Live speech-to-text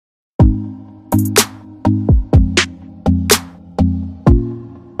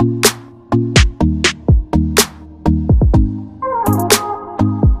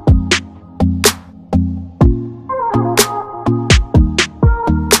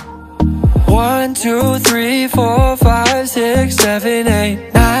1, 2, 3, 4, 5, 6, 7,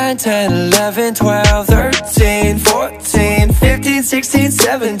 8, 9, 10, 11, 12, 13, 14, 15, 16,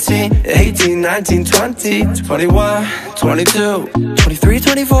 17, 18, 19, 20, 21, 22, 23,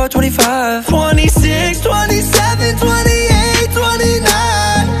 24, 25, 26, 27, 28,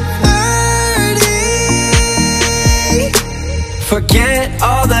 29, 30. Forget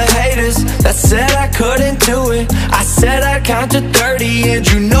all the haters that said I couldn't do it. I said I'd count to 30 and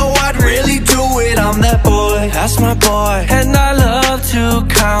you know I'd really do it. I'm that boy, that's my boy, and I love to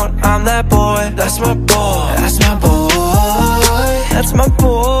count. I'm that boy, that's my boy, that's my boy, that's my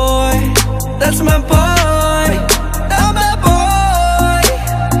boy, that's my boy, I'm that boy,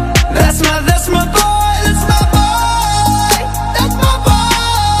 that's my boy, that's my boy, that's my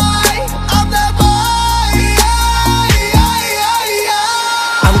boy, I'm that boy.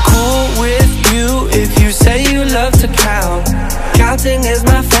 I'm cool with you if you say you love to count. Counting is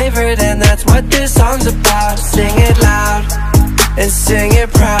my favorite and that's what this song's about. Sing it loud and sing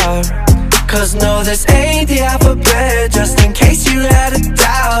it proud, 'cause no, this ain't the alphabet, just in case you had a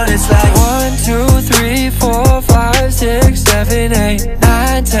doubt. It's like 1, 2, 3, 4, 5, 6, 7, 8,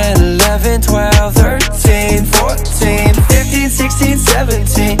 9, 10, 11, 12, 13, 14, 15, 16,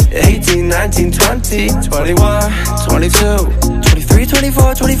 17, 18, 19, 20, 21, 22, 23,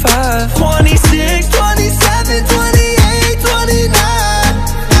 24, 25, 26, 27, 28, 29,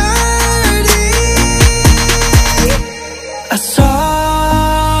 30. I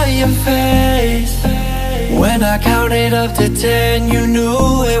saw your face when I counted up to 10. You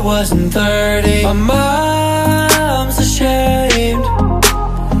knew it wasn't 30. My mom's ashamed.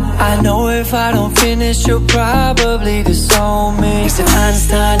 I know if I don't finish, you'll probably disown me. Except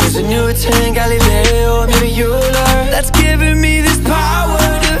Einstein is a Newton, Galileo, maybe you'll learn. That's giving me this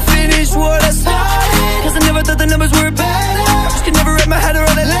power to finish what I started. 'Cause I never thought the numbers were better. Just could never wrap my head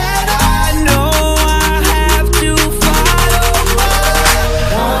around a letter. I know I have to follow.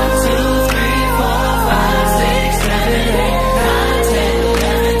 1, 2, 3, 4, 5, 6, 7, 8, 9, 10,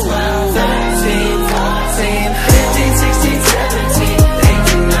 11, 12, 13, 14, 15, 16, 17,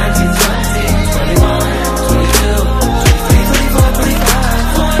 18, 19, 20, 21, 22, 23, 24, 25,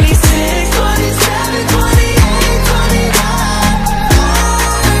 26, 27, 28, 29,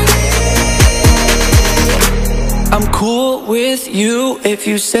 30. I'm cool with you if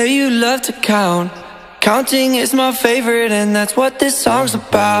you say you love to count. Counting is my favorite and that's what this song's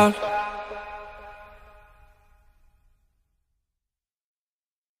about.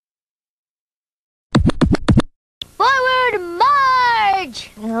 Forward march!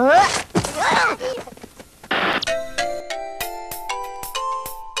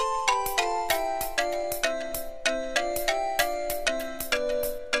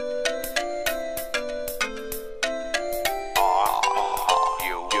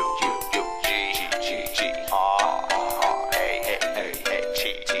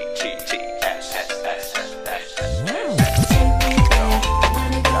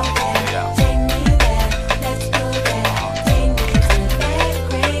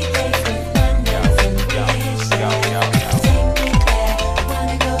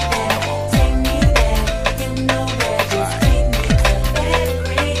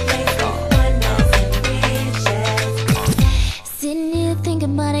 Sitting here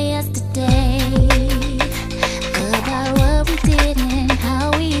thinking about it yesterday, about what we did and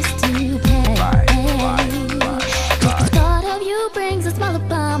how we used to play. Just the thought of you brings a smile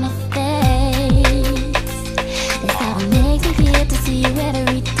upon my face. It's how it makes me feel to see you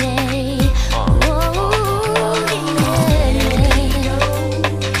every day. Oh, yeah.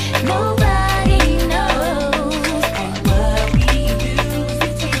 Nobody knows what we do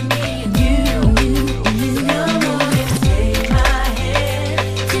between me and you. Come on and take my hand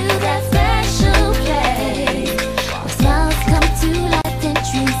to that special place where smiles come to life and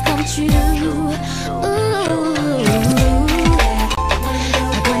dreams come true. Ooh, I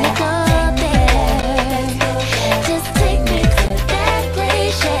wanna go there. Just take me to that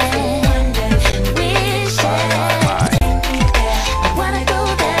place, yeah. Wish, yeah. I wanna go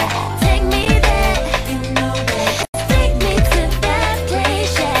there. Take me there. Take me to that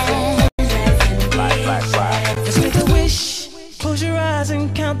place, yeah. Let's make a wish. Close your eyes and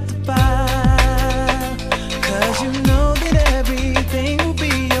count the 5, 'cause you know that everything will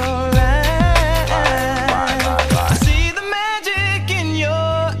be alright. I see the magic in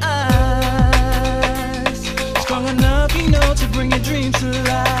your eyes, strong enough, you know, to bring your dreams to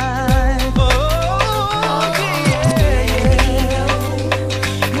life. Oh, yeah.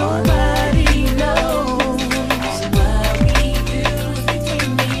 Nobody knows what we do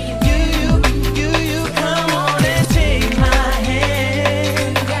between me and you. Come on and take my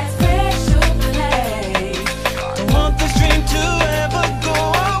hand. That special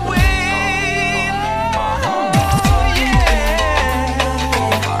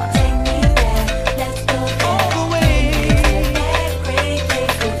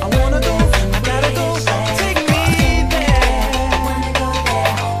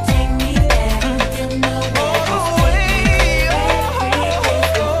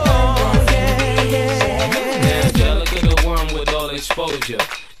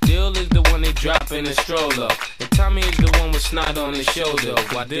Dill is the one they drop in the stroller. And Tommy is the one with snot on his shoulder.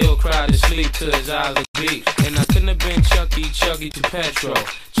 While Dill cried to sleep till his eyes were deep. And I couldn't have been Chucky to Petro.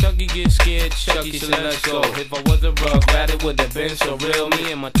 Chucky get scared, Chucky said let's go. If I was a rug rat, it would have been so real.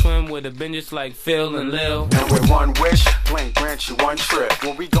 Me and my twin would have been just like Phil and Lil. And with one wish, Blink grant you one trip.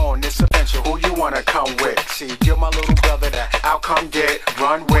 When we go on this adventure, who you wanna come with? See, you're my little brother that I'll come get,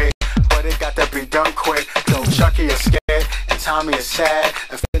 run with. But it got to be done quick. Though Chucky is scared and Tommy is sad,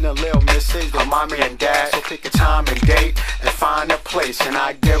 and feeling little misses with mommy and dad. So pick a time and date and find a place, and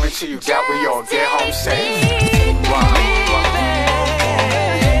I guarantee you that we all get home safe. Wow.